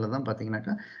ரீஜன்ல தான்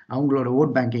பார்த்தீங்கன்னாக்கா அவங்களோட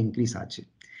ஓட் பேங்க் இன்க்ரீஸ் ஆச்சு.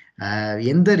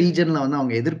 எந்த ரீஜன்ல வந்து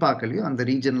அவங்க எதிர்பார்க்கலையோ அந்த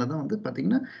ரீஜன்ல தான் வந்து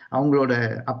பார்த்தீங்கன்னா அவங்களோட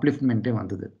அப்லிஃப்ட்மெண்ட்டே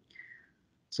வந்தது.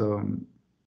 So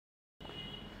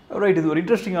right. இது ஒரு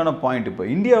இன்ட்ரெஸ்டிங்கான பாயிண்ட். இப்போ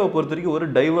இந்தியாவை பொறுத்த வரைக்கும் ஒரு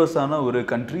டைவர்ஸான ஒரு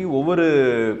கண்ட்ரி. ஒவ்வொரு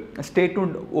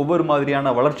ஸ்டேட்டும் ஒவ்வொரு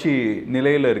மாதிரியான வளர்ச்சி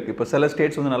நிலையில் இருக்குது. இப்போ சில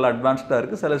ஸ்டேட்ஸ் வந்து நல்லா அட்வான்ஸ்டாக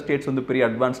இருக்குது, சில ஸ்டேட்ஸ் வந்து பெரிய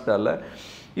அட்வான்ஸ்டாக இல்லை.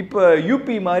 இப்போ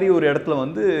யூபி மாதிரி ஒரு இடத்துல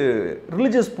வந்து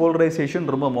ரிலிஜியஸ் போலரைசேஷன்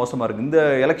ரொம்ப மோசமாக இருக்குது. இந்த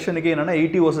எலெக்ஷனுக்கு என்னென்னா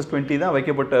 80 vs 20 தான்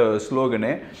வைக்கப்பட்ட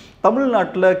ஸ்லோகனே.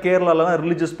 தமிழ்நாட்டில் கேரளாலலாம்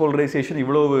ரிலிஜியஸ் போலரைசேஷன்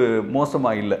இவ்வளவு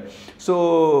மோசமாக இல்லை. ஸோ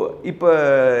இப்போ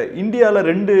இந்தியாவில்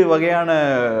 2 வகையான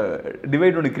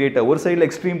டிவைட் ஒன்று கிரியேட் ஆகும். ஒரு சைடில்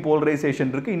எக்ஸ்ட்ரீம்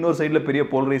போலரைசேஷன் இருக்குது, இன்னொரு சைடில் பெரிய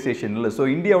போலரைசேஷன் இல்லை. ஸோ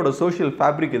இந்தியாவோட சோஷியல்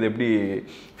ஃபேப்ரிக் இது எப்படி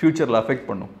ஃபியூச்சரில் அஃபெக்ட்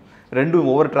பண்ணும்? ரெண்டும்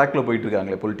ஒவ்வொரு ட்ராக்ல போயிட்டு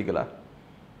இருக்காங்களே பொலிட்டிக்கலாக.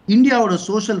 இந்தியாவோட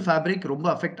சோஷியல் ஃபேப்ரிக் ரொம்ப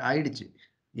அஃபெக்ட் ஆயிடுச்சு.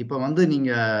 இப்போ வந்து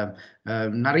நீங்கள்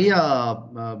நிறையா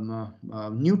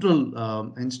நியூட்ரல்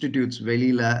இன்ஸ்டிடியூட்ஸ்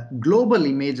வெளியில் குளோபல்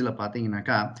இமேஜில்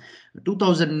பார்த்தீங்கன்னாக்கா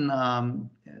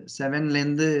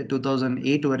 2007லேருந்து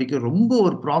 2008 வரைக்கும் ரொம்ப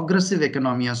ஒரு ப்ராக்ரெசிவ்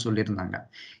எக்கனாமியாக சொல்லியிருந்தாங்க.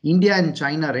 இந்தியா அண்ட்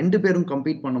சைனா 2 பேரும்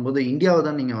கம்பீட் பண்ணும்போது இந்தியாவை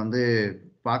தான் நீங்கள் வந்து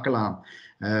பார்க்கலாம்,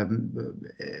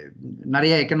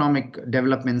 நிறைய எக்கனாமிக்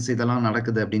டெவலப்மெண்ட்ஸ் இதெல்லாம்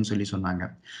நடக்குது அப்படின்னு சொல்லி சொன்னாங்க.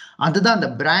 அதுதான் அந்த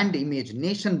பிராண்ட் இமேஜ்,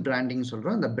 நேஷன் பிராண்டிங்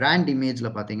சொல்கிறோம். அந்த பிராண்ட்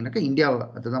இமேஜில் பார்த்தீங்கன்னாக்கா இந்தியாவை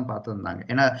அதுதான் பார்த்துருந்தாங்க.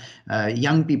 ஏன்னா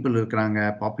யங் பீப்புள் இருக்கிறாங்க,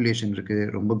 பாப்புலேஷன் இருக்குது,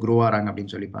 ரொம்ப க்ரோ ஆகிறாங்க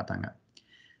அப்படின்னு சொல்லி பார்த்தாங்க.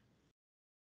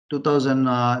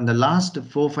 இந்த லாஸ்ட்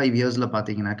 4-5 இயர்ஸ்ல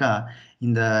பார்த்தீங்கன்னாக்கா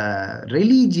இந்த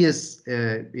ரிலீஜியஸ்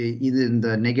இந்த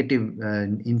நெகட்டிவ்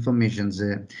இன்ஃபர்மேஷன்ஸு,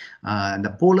 இந்த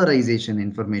போலரைசேஷன்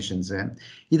இன்ஃபர்மேஷன்ஸு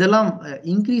இதெல்லாம்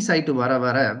இன்க்ரீஸ் ஆகிட்டு வர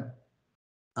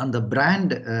அந்த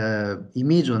பிராண்ட்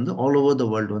இமேஜ் வந்து ஆல் ஓவர் த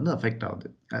வேர்ல்டு வந்து அஃபெக்ட் ஆகுது.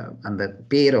 அந்த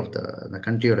பேர் ஆஃப் த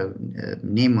கண்ட்ரியோட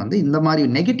நேம் வந்து இந்த மாதிரி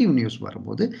நெகட்டிவ் நியூஸ்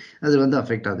வரும்போது அது வந்து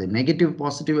அஃபெக்ட் ஆகுது. நெகட்டிவ்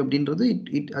பாசிட்டிவ் அப்படின்றது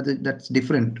அது that's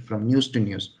different from news to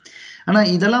news. ஆனால்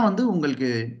இதெல்லாம் வந்து உங்களுக்கு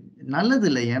நல்லது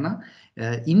இல்லை. ஏன்னா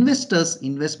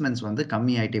இன்வெஸ்ட்மெண்ட்ஸ் வந்து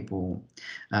கம்மியாயிட்டே போகும்.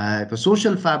 இப்போ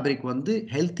சோஷியல் ஃபேப்ரிக் வந்து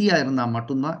ஹெல்த்தியாக இருந்தால்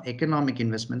மட்டும்தான் எக்கனாமிக்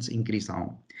இன்வெஸ்ட்மெண்ட்ஸ் இன்க்ரீஸ்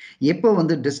ஆகும். எப்போ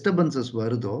வந்து டிஸ்டர்பன்சஸ்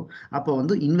வருதோ அப்போ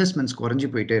வந்து இன்வெஸ்ட்மெண்ட்ஸ் குறைஞ்சி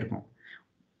போயிட்டே இருக்கும்.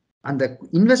 அந்த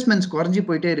இன்வெஸ்ட்மெண்ட்ஸ் குறைஞ்சி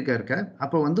போயிட்டே இருக்க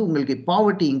அப்போ வந்து உங்களுக்கு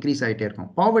பாவர்ட்டி இன்க்ரீஸ் ஆகிட்டே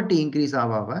இருக்கும். பாவர்ட்டி இன்க்ரீஸ்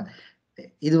ஆக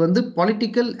இது வந்து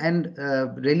பொலிட்டிக்கல் அண்ட்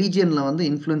ரிலீஜியனில் வந்து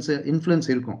இன்ஃப்ளூயன்ஸ்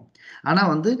இருக்கும். ஆனால்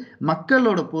வந்து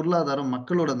மக்களோட பொருளாதாரம்,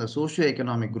 மக்களோட அந்த சோஷியோ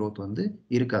எக்கனாமிக் க்ரோத் வந்து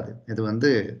இருக்காது. இது வந்து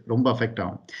ரொம்ப அஃபெக்ட்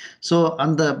ஆகும். ஸோ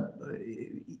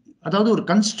அதாவது ஒரு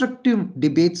கன்ஸ்ட்ரக்டிவ்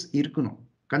டிபேட்ஸ் இருக்கணும்,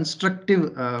 கன்ஸ்ட்ரக்டிவ்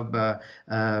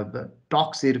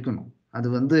டாக்ஸ் இருக்கணும். அது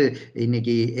வந்து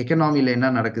இன்னைக்கு எக்கனாமியில் என்ன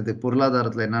நடக்குது,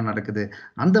 பொருளாதாரத்தில் என்ன நடக்குது,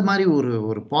 அந்த மாதிரி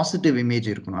ஒரு பாசிட்டிவ் இமேஜ்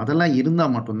இருக்கணும். அதெல்லாம்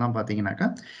இருந்தால் மட்டும்தான் பார்த்தீங்கன்னாக்கா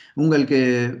உங்களுக்கு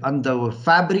அந்த ஒரு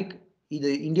ஃபேப்ரிக் இது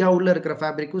இந்தியாவுள்ள இருக்கிற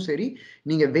ஃபேப்ரிக்கும் சரி,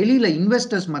 நீங்க வெளியில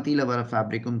இன்வெஸ்டர்ஸ் மத்தியில வர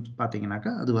ஃபேப்ரிக்கும்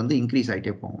பார்த்தீங்கன்னாக்கா அது வந்து இன்க்ரீஸ்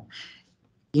ஆகிட்டே போகும்.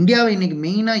 இந்தியாவை இன்னைக்கு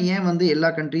மெயினா ஏன் வந்து எல்லா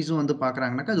கண்ட்ரீஸும் வந்து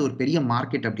பாக்குறாங்கன்னாக்கா அது ஒரு பெரிய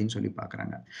மார்க்கெட் அப்படின்னு சொல்லி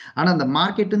பாக்குறாங்க. ஆனா அந்த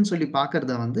மார்க்கெட்னு சொல்லி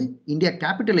பாக்குறத வந்து இந்தியா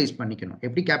கேபிட்டலைஸ் பண்ணிக்கணும்.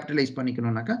 எப்படி கேபிட்டலைஸ்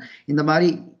பண்ணிக்கணும்னாக்கா, இந்த மாதிரி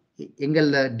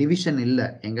எங்கள்ல டிவிஷன் இல்லை,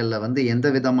 எங்கள்ல வந்து எந்த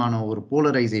விதமான ஒரு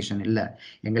போலரைசேஷன் இல்லை,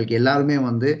 எங்களுக்கு எல்லாருமே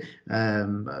வந்து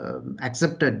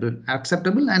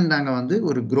அக்செப்டபிள் அண்ட் நாங்கள் வந்து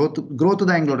ஒரு growth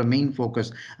தான் எங்களோட மெயின்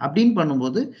ஃபோக்கஸ் அப்படின்னு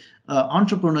பண்ணும்போது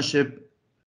ஆண்டர்பிரினர்ஷிப்,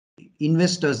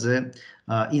 இன்வெஸ்டர்ஸு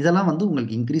இதெல்லாம் வந்து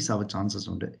உங்களுக்கு இன்க்ரீஸ் ஆக சான்சஸ்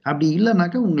உண்டு. அப்படி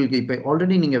இல்லைனாக்கா உங்களுக்கு இப்போ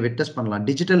ஆல்ரெடி நீங்கள் விட்னஸ் பண்ணலாம்,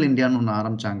 டிஜிட்டல் இந்தியான்னு ஒன்று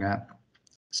ஆரம்பிச்சாங்க,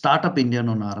 ஸ்டார்ட் அப்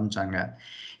இந்தியான்னு ஒன்று ஆரம்பிச்சாங்க.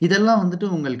 இதெல்லாம் வந்துட்டு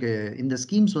உங்களுக்கு இந்த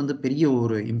ஸ்கீம்ஸ் வந்து பெரிய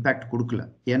ஒரு இம்பேக்ட் கொடுக்கல.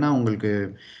 ஏன்னா உங்களுக்கு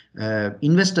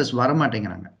இன்வெஸ்டர்ஸ்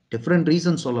வரமாட்டேங்கிறாங்க. டிஃப்ரெண்ட்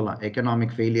ரீசன்ஸ் சொல்லலாம்,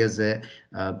 எக்கனாமிக் ஃபெயிலியர்ஸு,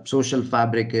 சோஷியல்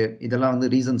ஃபேப்ரிக்கு, இதெல்லாம்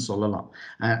வந்து ரீசன்ஸ் சொல்லலாம்.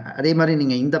 அதே மாதிரி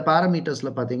நீங்கள் இந்த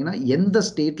பேராமீட்டர்ஸில் பார்த்தீங்கன்னா எந்த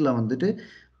ஸ்டேட்டில் வந்துட்டு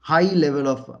ஹை லெவல்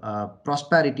ஆஃப்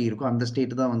ப்ராஸ்பேரிட்டி இருக்கும் அந்த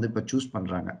ஸ்டேட் தான் வந்து இப்போ சூஸ்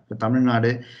பண்ணுறாங்க. இப்போ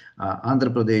தமிழ்நாடு, ஆந்திர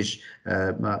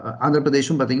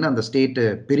பிரதேஷும் பார்த்தீங்கன்னா அந்த ஸ்டேட்டு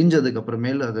பிரிஞ்சதுக்கு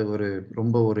அப்புறமேல் அது ஒரு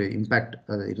ரொம்ப ஒரு இம்பேக்ட்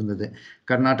அது இருந்தது.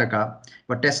 கர்நாடகா,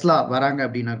 இப்போ டெஸ்லா வராங்க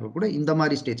அப்படின்னாக்க கூட இந்த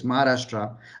மாதிரி ஸ்டேட்ஸ், மகாராஷ்டிரா,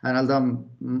 அதனால தான்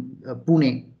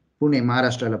பூனே,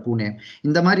 மகாராஷ்டிராவில் பூனே,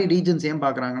 இந்த மாதிரி ரீஜன்ஸ் ஏன்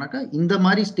பார்க்குறாங்கனாக்கா இந்த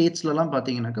மாதிரி ஸ்டேட்ஸ்லலாம்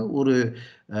பார்த்தீங்கன்னாக்கா ஒரு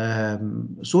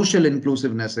சோஷியல்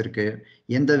இன்க்ளூசிவ்னஸ் இருக்குது,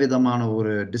 எந்த விதமான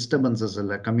ஒரு டிஸ்டர்பன்சஸ்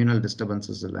இல்லை, கம்யூனல்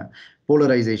டிஸ்டர்பன்சஸ் இல்லை,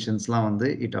 போலரைசேஷன்ஸ்லாம் வந்து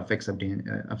இட்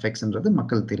அஃபெக்ட்ஸ்ன்றது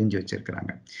மக்கள் தெரிஞ்சு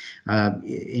வச்சிருக்கிறாங்க.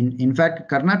 இன்ஃபேக்ட்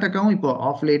கர்நாடகாவும் இப்போ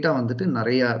ஆஃப் லேட்டாக வந்துட்டு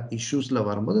நிறைய இஷ்யூஸில்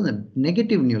வரும்போது இந்த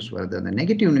நெகட்டிவ் நியூஸ் வருது. அந்த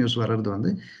நெகட்டிவ் நியூஸ் வர்றது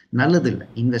வந்து நல்லது இல்லை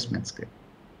இன்வெஸ்ட்மெண்ட்ஸ்க்கு.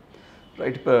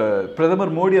 ரைட். இப்போ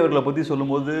பிரதமர் மோடி அவர்களை பற்றி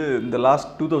சொல்லும்போது இந்த லாஸ்ட்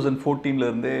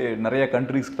 2014 நிறைய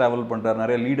கண்ட்ரிஸ் ட்ராவல் பண்ணுறாரு,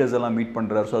 நிறைய லீடர்ஸ் எல்லாம் மீட்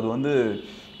பண்ணுறாரு. ஸோ அது வந்து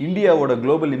இந்தியாவோட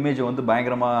குளோபல் இமேஜை வந்து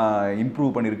பயங்கரமாக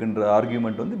இம்ப்ரூவ் பண்ணியிருக்குன்ற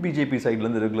ஆர்கியூமெண்ட் வந்து பிஜேபி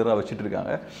சைட்லேருந்து ரெகுலராக வச்சுட்டு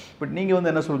இருக்காங்க. பட் நீங்கள்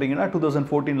வந்து என்ன சொல்கிறீங்கன்னா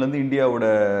 2014 இந்தியாவோட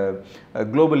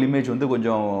குளோபல் இமேஜ் வந்து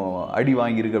கொஞ்சம் அடி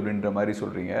வாங்கியிருக்கு அப்படின்ற மாதிரி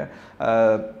சொல்கிறீங்க.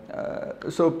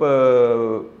 ஸோ இப்போ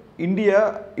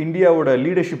இந்தியாவோட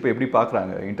லீடர்ஷிப்பை எப்படி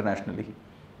பார்க்குறாங்க இன்டர்நேஷ்னலி?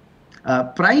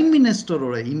 பிரைம்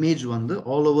மினிஸ்டரோட இமேஜ் வந்து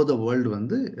ஆல் ஓவர் த வேர்ல்டு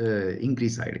வந்து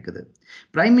இன்க்ரீஸ் ஆகிருக்குது.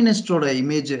 பிரைம் மினிஸ்டரோட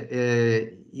இமேஜ்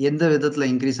எந்த விதத்தில்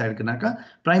increase ஆகிருக்குனாக்கா,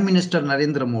 prime minister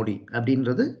Narendra Modi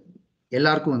அப்படின்றது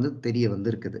எல்லாருக்கும் வந்து தெரிய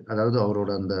வந்திருக்குது. அதாவது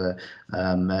அவரோட அந்த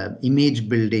இமேஜ்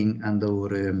பில்டிங், அந்த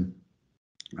ஒரு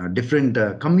டிஃப்ரெண்ட்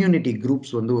கம்யூனிட்டி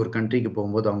குரூப்ஸ் வந்து ஒரு கண்ட்ரிக்கு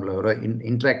போகும்போது அவங்களோட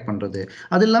இன்ட்ராக்ட் பண்ணுறது,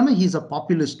 அது இல்லாமல் ஹீஸ் அ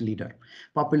பாப்புலிஸ்ட்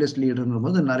லீடர்ன்ற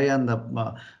போது நிறைய அந்த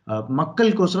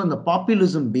மக்களுக்கோசரம் அந்த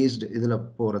பாப்புலிசம் பேஸ்டு இதில்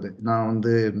போகிறது. நான்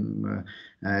வந்து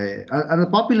அந்த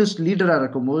பாப்புலிஸ்ட் லீடராக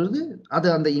இருக்கும்போது அது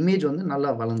அந்த இமேஜ் வந்து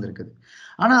நல்லா வளர்ந்துருக்குது.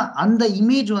 ஆனால் அந்த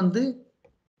இமேஜ் வந்து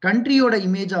கண்ட்ரியோட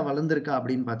இமேஜாக வளர்ந்துருக்கா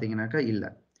அப்படின்னு பார்த்தீங்கன்னாக்கா இல்லை.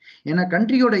 ஏன்னா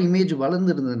கண்ட்ரியோட இமேஜ்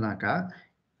வளர்ந்துருந்ததுனாக்கா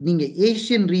நீங்க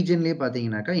ஏஷியன் ரீஜன்லயே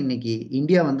பாத்தீங்கன்னாக்கா இன்னைக்கு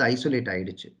இந்தியா வந்து ஐசோலேட்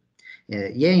ஆயிடுச்சு.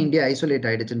 ஏன் இந்தியா ஐசோலேட்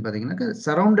ஆயிடுச்சுன்னு பாத்தீங்கன்னாக்கா,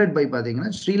 சரௌண்டட் பை பாத்தீங்கன்னா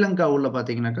ஸ்ரீலங்கா உள்ள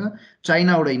பாத்தீங்கன்னாக்கா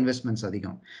சைனாவோட இன்வெஸ்ட்மெண்ட்ஸ்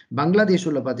அதிகம், பங்களாதேஷ்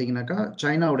உள்ள பாத்தீங்கன்னாக்கா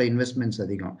சைனாவோட இன்வெஸ்ட்மெண்ட்ஸ்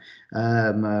அதிகம்,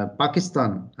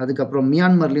 பாகிஸ்தான், அதுக்கப்புறம்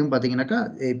மியான்மர்லயும் பாத்தீங்கன்னாக்கா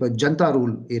இப்போ ஜந்தா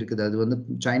ரூல் இருக்குது, அது வந்து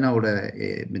சைனாவோட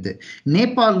இது.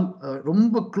 நேபாள்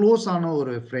ரொம்ப க்ளோஸ் ஆன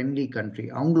ஒரு ஃப்ரெண்ட்லி கண்ட்ரி.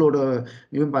 அவங்களோட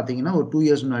இவன் பாத்தீங்கன்னா ஒரு 2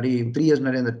 இயர்ஸ் முன்னாடி 3 இயர்ஸ்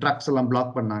முன்னாடி அந்த ட்ரக்ஸ் எல்லாம்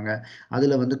பிளாக் பண்ணாங்க,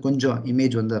 அதுல வந்து கொஞ்சம்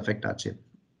இமேஜ் வந்து அஃபெக்ட் ஆச்சு.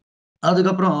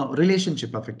 அதுக்கப்புறம்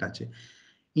ரிலேஷன்ஷிப் அஃபெக்ட் ஆச்சு.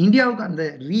 இந்தியாவுக்கு அந்த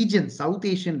ரீஜன், சவுத்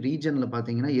ஏஷியன் ரீஜன்ல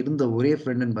பாத்தீங்கன்னா இருந்த ஒரே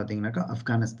ஃப்ரெண்டுன்னு பாத்தீங்கன்னாக்கா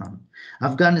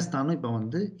ஆப்கானிஸ்தானும் இப்போ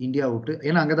வந்து இந்தியா விட்டு,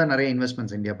 ஏன்னா அங்கதான் நிறைய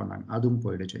இன்வெஸ்ட்மெண்ட்ஸ் இந்தியா பண்ணாங்க, அதுவும்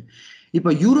போயிடுச்சு.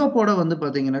 இப்போ யூரோப்போட வந்து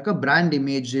பாத்தீங்கன்னாக்கா பிராண்ட்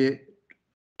இமேஜ்,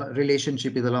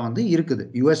 ரிலேஷன்ஷிப் இதெல்லாம் வந்து இருக்குது,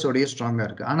 யூஎஸோடய ஸ்ட்ராங்கா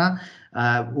இருக்கு. ஆனா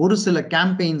ஒரு சில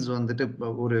கேம்பெயின்ஸ் வந்துட்டு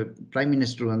ஒரு பிரைம்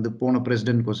மினிஸ்டர் வந்து போன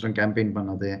பிரசிடென்ட்கோசரம் கேம்பெயின்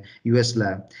பண்ணது யூஎஸ்ல,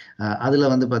 அதுல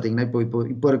வந்து பாத்தீங்கன்னா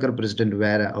இப்போ இருக்கிற பிரசிடென்ட்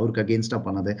வேற, அவருக்கு அகேன்ஸ்டா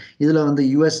பண்ணது, இதுல வந்து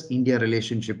யூஎஸ் இந்தியா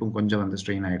ரிலேஷன்ஷிப்பும் கொஞ்சம் வந்து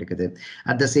strain ஆயிடுக்குது.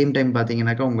 At the same time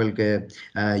பாத்தீங்கன்னாக்கா உங்களுக்கு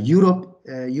யூரோப்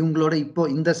இவங்களோட இப்போ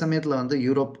இந்த சமயத்துல வந்து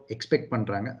யூரோப் எக்ஸ்பெக்ட்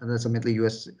பண்றாங்க, அந்த சமயத்துல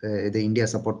யூஎஸ் இது இந்தியா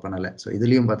சப்போர்ட் பண்ணல. ஸோ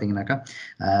இதுலயும் பாத்தீங்கன்னாக்கா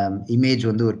இமேஜ்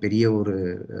வந்து ஒரு பெரிய ஒரு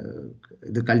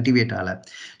இது கல்டிவேட் ஆகல.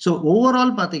 ஸோ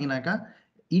ஓவரால் பாத்தீங்கன்னாக்கா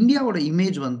இந்தியாவோட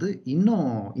இமேஜ் வந்து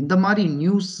இன்னும் இந்த மாதிரி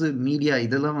நியூஸ் மீடியா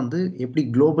இதெல்லாம் வந்து எப்படி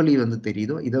குளோபலி வந்து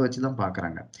தெரியுதோ இதை வச்சுதான்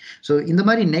பாக்குறாங்க. ஸோ இந்த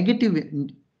மாதிரி நெகட்டிவ்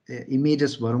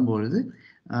இமேஜஸ் வரும்பொழுது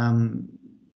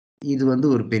இது வந்து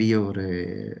ஒரு பெரிய ஒரு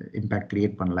இம்பாக்ட்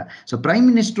கிரியேட் பண்ணல. ஸோ பிரைம்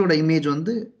மினிஸ்டரோட இமேஜ்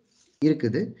வந்து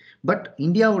இருக்குது, பட்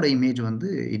இந்தியாவோட இமேஜ் வந்து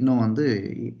இன்னும் வந்து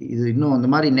இது இன்னும் அந்த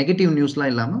மாதிரி நெகட்டிவ்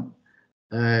நியூஸ்லாம் இல்லாமல்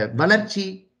வளர்ச்சி,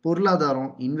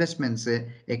 பொருளாதாரம், இன்வெஸ்ட்மெண்ட்ஸு,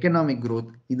 எக்கனாமிக்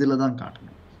க்ரோத் இதில் தான்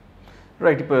காட்டணும்.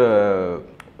 ரைட். இப்போ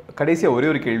கடைசியாக ஒரே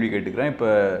ஒரு கேள்வி கேட்டுக்கிறேன். இப்போ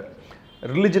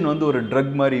ரிலிஜன் வந்து ஒரு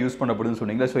ட்ரக் மாதிரி யூஸ் பண்ணப்படுதுன்னு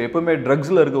சொன்னீங்களா. ஸோ எப்போவுமே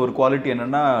ட்ரக்ஸில் இருக்க ஒரு குவாலிட்டி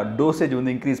என்னென்னா டோசேஜ்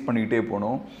வந்து இன்க்ரீஸ் பண்ணிக்கிட்டே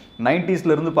போகணும்.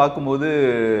 90ஸ்லேருந்து பார்க்கும்போது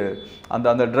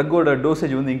அந்த ட்ரக்கோட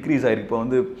டோசேஜ் வந்து இன்க்ரீஸ் ஆகிருக்கு. இப்போ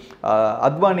வந்து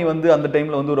அத்வானி வந்து அந்த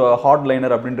டைமில் வந்து ஒரு ஹார்ட்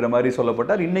லைனர் அப்படின்ற மாதிரி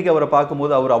சொல்லப்பட்டார். இன்றைக்கி அவரை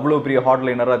பார்க்கும்போது அவர் அவ்வளோ பெரிய ஹார்ட்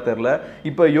லைனராக தெரில.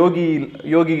 இப்போ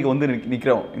யோகிக்கு வந்து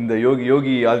நிற்கிறோம், இந்த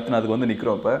யோகி ஆதித்யநாத்துக்கு வந்து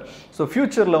நிற்கிறோம் இப்போ. ஸோ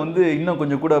ஃப்யூச்சரில் வந்து இன்னும்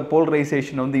கொஞ்சம் கூட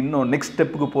போலரைசேஷன் வந்து இன்னும் நெக்ஸ்ட்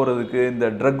ஸ்டெப்புக்கு போகிறதுக்கு, இந்த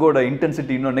ட்ரக்கோட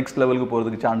இன்டென்சிட்டி இன்னும் நெக்ஸ்ட் லெவலுக்கு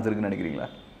போகிறதுக்கு சான்ஸ் இருக்குன்னு நினைக்கிறீங்களா?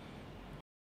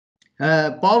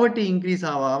 பாவர்ட்டி இன்க்ரீஸ்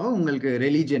ஆக உங்களுக்கு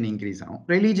ரெலிஜியன் இன்க்ரீஸ் ஆகும்.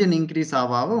 ரெலிஜியன் இன்க்ரீஸ்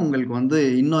ஆக உங்களுக்கு வந்து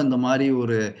இன்னும் இந்த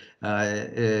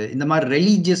மாதிரி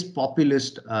ரெலிஜியஸ்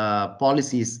பாப்புலிஸ்ட்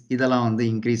பாலிசிஸ் இதெல்லாம் வந்து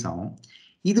இன்க்ரீஸ் ஆகும்.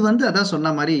 இது வந்து அதான்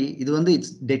சொன்ன மாதிரி இது வந்து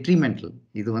இட்ஸ் டெட்ரிமெண்டல்.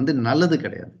 இது வந்து நல்லது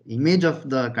கிடையாது. இமேஜ் ஆஃப்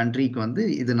த கண்ட்ரிக்கு வந்து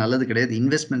இது நல்லது கிடையாது.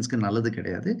 இன்வெஸ்ட்மெண்ட்ஸ்க்கு நல்லது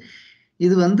கிடையாது.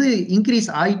 இது வந்து இன்க்ரீஸ்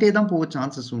ஆகிட்டே தான் போக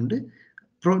சான்சஸ் உண்டு.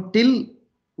 டில்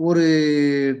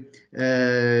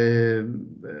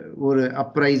ஒரு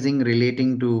அப்ரைசிங்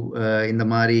ரிலேட்டிங் டு இந்த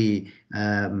மாதிரி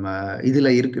இதில்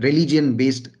ரெலிஜியன்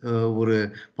பேஸ்ட் ஒரு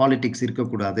பாலிட்டிக்ஸ்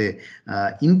இருக்கக்கூடாது,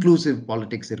 இன்க்ளூசிவ்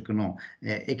பாலிட்டிக்ஸ் இருக்கணும்,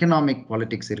 எக்கனாமிக்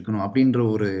பாலிட்டிக்ஸ் இருக்கணும் அப்படின்ற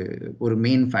ஒரு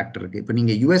மெயின் ஃபேக்டர் இருக்குது. இப்போ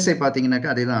நீங்கள் யுஎஸ்ஏ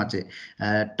பார்த்தீங்கன்னாக்கா அதே தான் ஆச்சு.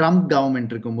 ட்ரம்ப்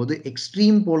கவர்மெண்ட் இருக்கும்போது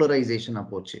எக்ஸ்ட்ரீம் போலரைசேஷனாக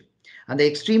போச்சு. அந்த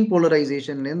எக்ஸ்ட்ரீம்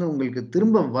போலரைசேஷன்லேருந்து உங்களுக்கு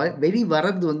திரும்ப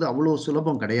வர்றது வந்து அவ்வளோ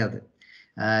சுலபம் கிடையாது.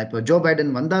 இப்போ ஜோ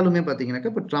பைடன் வந்தாலுமே பார்த்தீங்கன்னாக்கா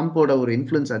இப்போ ட்ரம்ப்போட ஒரு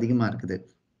இன்ஃப்ளூயன்ஸ் அதிகமாக இருக்குது.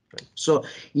 ஸோ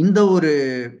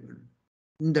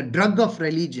இந்த drug of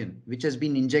religion which has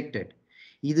been injected,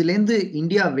 இதுலேருந்து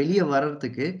இந்தியா வெளியே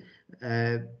வர்றதுக்கு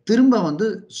திரும்ப வந்து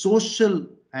சோஷியல்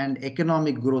அண்ட்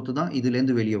எக்கனாமிக் குரோத்து தான்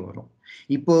இதுலேருந்து வெளியே வரும்.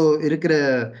 இப்போ இருக்கிற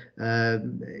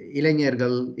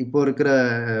இளைஞர்கள், இப்போ இருக்கிற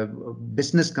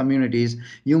பிஸ்னஸ் கம்யூனிட்டிஸ்,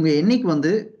 இவங்க என்னைக்கு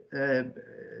வந்து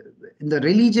இந்த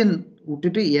ரிலீஜன்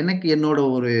விட்டுட்டு எனக்கு என்னோட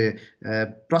ஒரு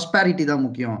ப்ராஸ்பேரிட்டி தான்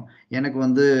முக்கியம், எனக்கு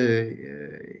வந்து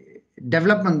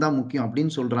டெவலப்மெண்ட் தான் முக்கியம்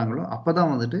அப்படின்னு சொல்கிறாங்களோ அப்போ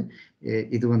தான் வந்துட்டு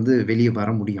இது வந்து வெளியே வர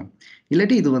முடியும்.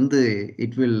 இல்லாட்டி இது வந்து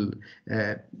it will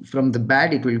from the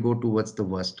bad it will go towards the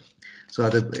worst. So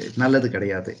அது நல்லது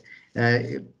கிடையாது.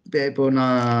 இப்போ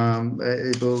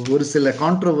ஒரு சில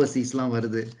கான்ட்ரோவர்சிஸ்லாம்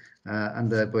வருது.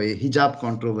 அந்த இப்போ ஹிஜாப்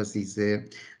கான்ட்ரோவர்சிஸு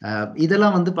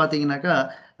இதெல்லாம் வந்து பார்த்தீங்கன்னாக்கா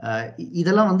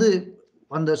இதெல்லாம் வந்து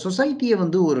அந்த சொசைட்டியை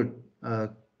வந்து ஒரு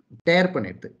டேர்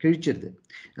பண்ணிடுது, கிழிச்சிடுது.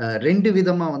 ரெண்டு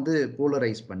விதமாக வந்து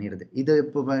போலரைஸ் பண்ணிடுது. இது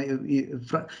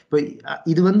இப்போ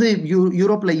இது வந்து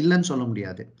யூரோப்பில் இல்லைன்னு சொல்ல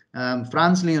முடியாது.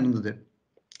 ஃப்ரான்ஸ்லேயும் இருந்தது.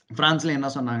 ஃப்ரான்ஸில் என்ன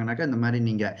சொன்னாங்கன்னாக்கா இந்த மாதிரி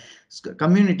நீங்கள்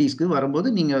கம்யூனிட்டிஸ்க்கு வரும்போது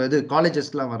நீங்கள் இது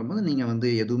காலேஜஸ்க்கெலாம் வரும்போது நீங்கள் வந்து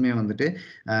எதுவுமே வந்துட்டு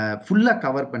ஃபுல்லாக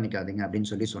கவர் பண்ணிக்காதீங்க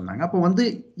அப்படின்னு சொன்னாங்க. அப்போ வந்து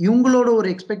இவங்களோட ஒரு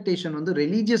எக்ஸ்பெக்டேஷன் வந்து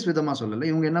ரிலீஜியஸ் விதமாக சொல்லலை.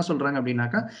 இவங்க என்ன சொல்கிறாங்க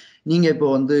அப்படின்னாக்கா நீங்கள் இப்போ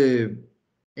வந்து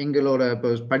எங்களோட இப்போ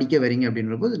படிக்க வரீங்க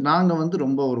அப்படின்றபோது நாங்கள் வந்து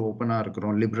ரொம்ப ஒரு ஓப்பனாக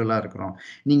இருக்கிறோம், லிபரலாக இருக்கிறோம்.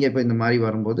 நீங்கள் இப்போ இந்த மாதிரி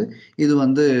வரும்போது இது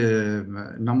வந்து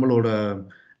நம்மளோட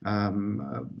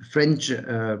ஃப்ரெஞ்சு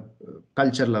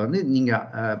கல்ச்சரில் வந்து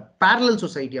நீங்கள் பேரலல்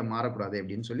சொசைட்டியாக மாறக்கூடாது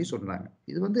அப்படின்னு சொல்கிறாங்க.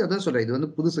 இது வந்து அதான் சொல்கிறேன், இது வந்து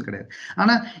புதுசு கிடையாது.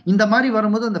 ஆனால் இந்த மாதிரி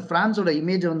வரும்போது அந்த ஃப்ரான்ஸோட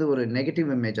இமேஜ் வந்து ஒரு நெகட்டிவ்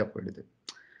இமேஜாக போயிடுது.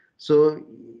 ஸோ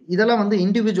இதெல்லாம் வந்து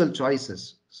இண்டிவிஜுவல் சாய்ஸஸ்.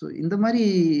 ஸோ இந்த மாதிரி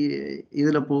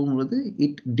இதில் போகும்போது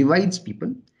இட் டிவைட்ஸ்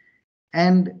பீப்புள்.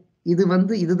 அண்ட்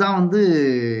இதுதான் வந்து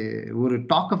ஒரு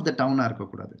டாக் ஆஃப் த டவுனாக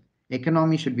இருக்கக்கூடாது.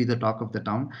 Economy should be the talk of the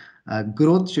down,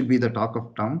 growth should be the talk of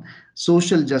town,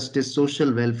 social justice, social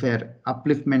welfare,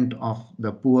 upliftment of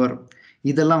the poor,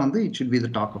 இதெல்லாம் வந்து it should be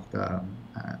the talk of the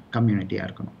community-ஆ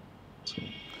இருக்கணும்.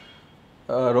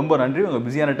 ரொம்ப நன்றி. உங்கள்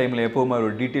பிஸியான டைமில் எப்போவுமே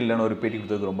ஒரு டீட்டெயிலான ஒரு பேட்டி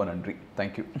கொடுத்ததுக்கு ரொம்ப நன்றி.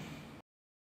 தேங்க்யூ.